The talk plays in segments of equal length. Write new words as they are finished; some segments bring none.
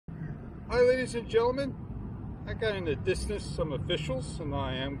Hi ladies and gentlemen, I got in the distance some officials and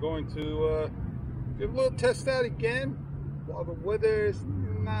I am going to give a little test out again while the weather is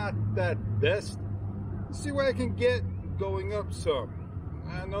not that best. See what I can get going up some.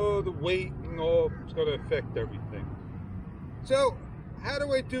 I know the weight and all is going to affect everything. So how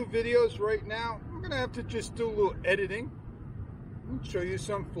do I do videos right now? I'm going to have to just do a little editing and show you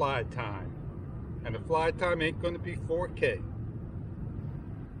some fly time. And the fly time ain't going to be 4K.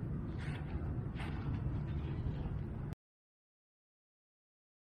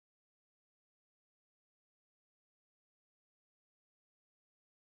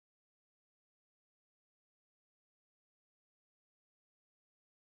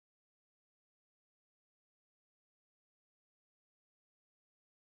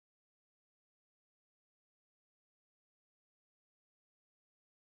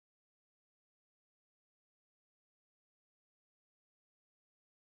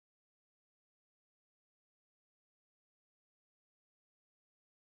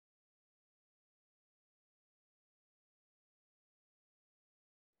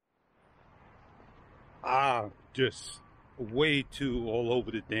 Just way too all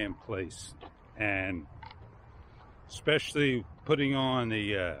over the damn place, and especially putting on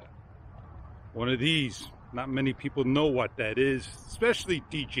a one of these. Not many people know what that is, especially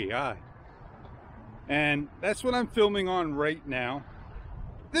DJI, and that's what I'm filming on right now.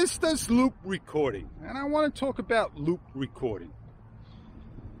 This does loop recording, and I want to talk about loop recording.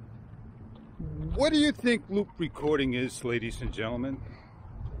 What do you think loop recording is, ladies and gentlemen?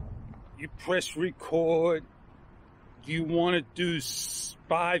 You press record. Do you want to do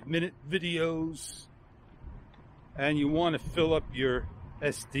 5-minute videos and you want to fill up your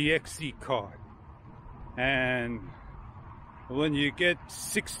SDXC card, and when you get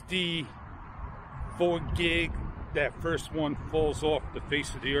 64 gig, that first one falls off the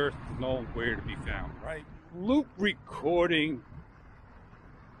face of the earth, nowhere to be found, right? Loop recording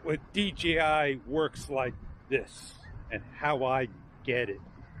with DJI works like this, and how I get it.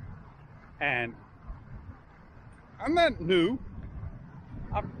 And I'm not new.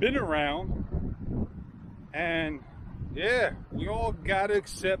 I've been around. And yeah, we all gotta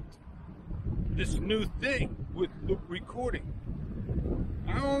accept this new thing with loop recording.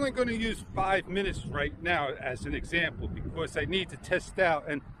 I'm only gonna use 5 minutes right now as an example because I need to test out,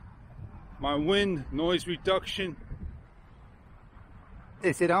 and my wind noise reduction.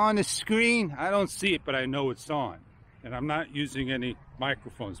 Is it on the screen? I don't see it, but I know it's on. And I'm not using any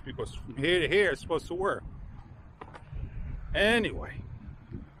microphones because from here to here it's supposed to work. Anyway,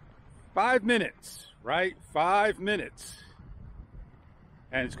 5 minutes, right? 5 minutes.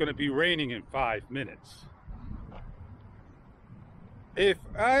 And it's going to be raining in 5 minutes. If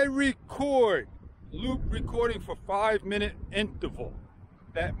I record loop recording for 5-minute interval,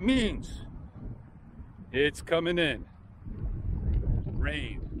 that means it's coming in.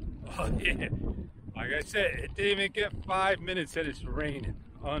 Rain. Oh yeah. Like I said, it didn't even get 5 minutes and it's raining.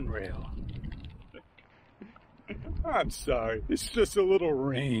 Unreal. I'm sorry. It's just a little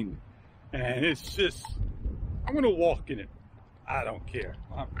rain. And it's just, I'm going to walk in it. I don't care.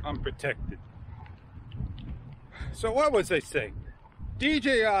 I'm protected. So what was I saying?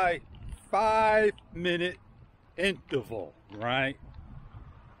 DJI 5-minute interval, right?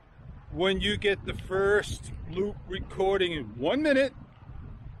 When you get the first loop recording in 1 minute,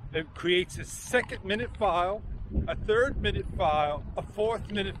 it creates a 2nd-minute file, a 3rd-minute file, a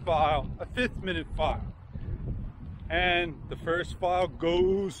 4th-minute file, a 5th-minute file. And the first file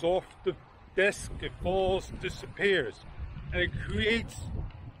goes off the desk, it falls, disappears. And it creates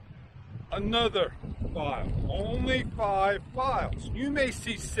another file. Only 5 files. You may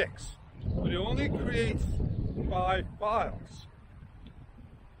see 6, but it only creates 5 files.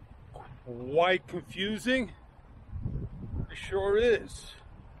 Quite confusing? It sure is.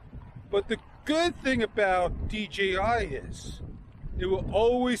 But the good thing about DJI is it will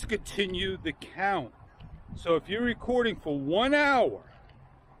always continue the count. So if you're recording for 1 hour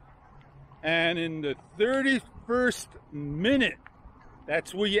and in the 31st minute,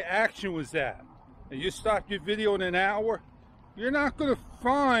 that's where your action was at, and you stop your video in an hour, you're not going to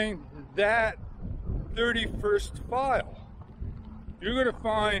find that 31st file. You're going to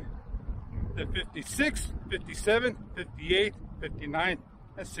find the 56th, 57th, 58th, 59th,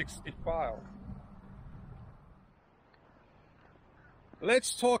 and 60th file.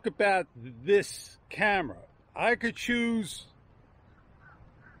 Let's talk about this camera. I could choose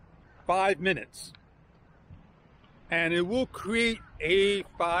 5 minutes and it will create a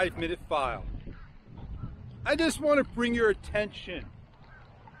 5-minute file. I just want to bring your attention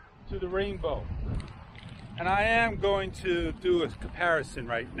to the rainbow, and I am going to do a comparison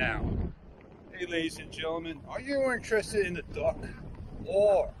right now. me, ladies and gentlemen, are you interested in the duck?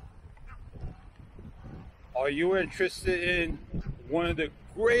 Or are you interested in one of the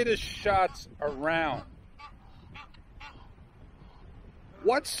greatest shots around?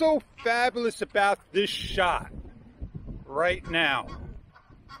 What's so fabulous about this shot right now?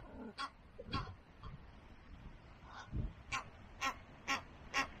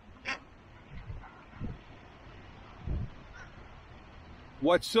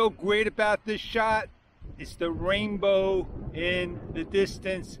 What's so great about this shot is the rainbow in the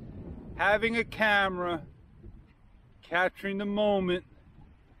distance. Having a camera capturing the moment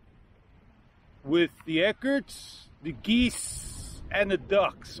with the egerts, the geese, and the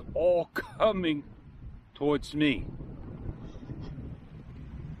ducks all coming towards me.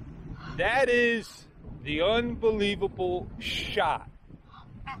 That is the unbelievable shot,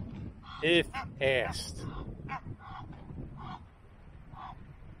 if asked.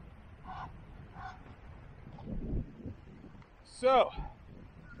 So,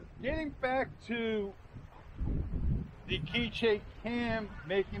 getting back to the keychain cam,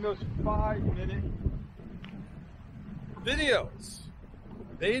 making those 5-minute videos.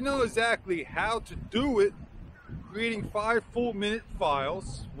 They know exactly how to do it, creating 5 full-minute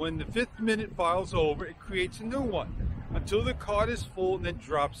files. When the 5th minute file's over, it creates a new one until the card is full and then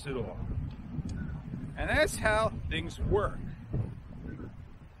drops it off. And that's how things work.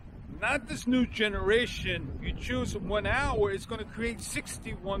 Not this new generation. You choose 1 hour, it's going to create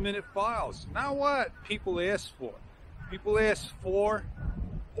 61-minute files. Now what people ask for? People ask for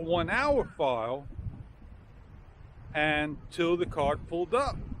a 1-hour file until the card pulled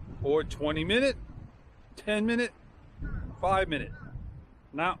up, or 20-minute, 10-minute, 5-minute,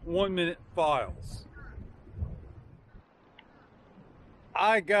 not 1-minute files.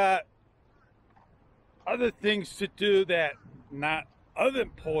 I got other things to do that not of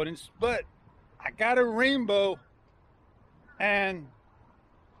importance, but I got a rainbow, and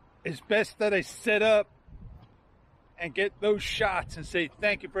it's best that I set up and get those shots and say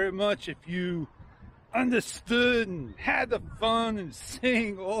thank you very much if you understood and had the fun and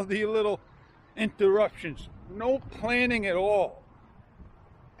seeing all the little interruptions. No planning at all.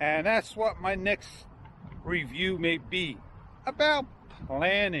 And that's what my next review may be about,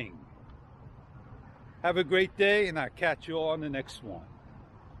 planning. Have a great day, and I'll catch you all on the next one.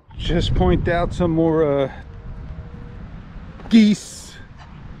 Just point out some more geese.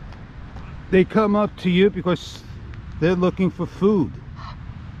 They come up to you because they're looking for food.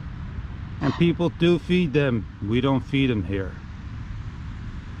 And people do feed them. We don't feed them here.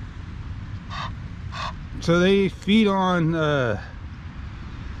 So they feed on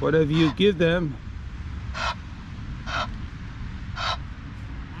whatever you give them.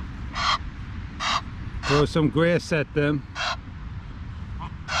 Throw some grass at them,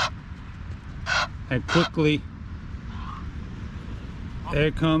 and quickly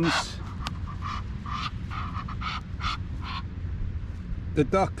there comes the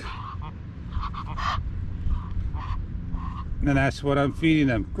duck, and that's what I'm feeding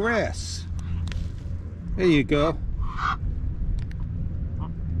them, grass. There you go.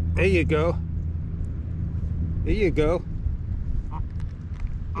 There you go. There you go.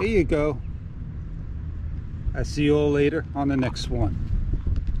 There you go. I'll see you all later on the next one.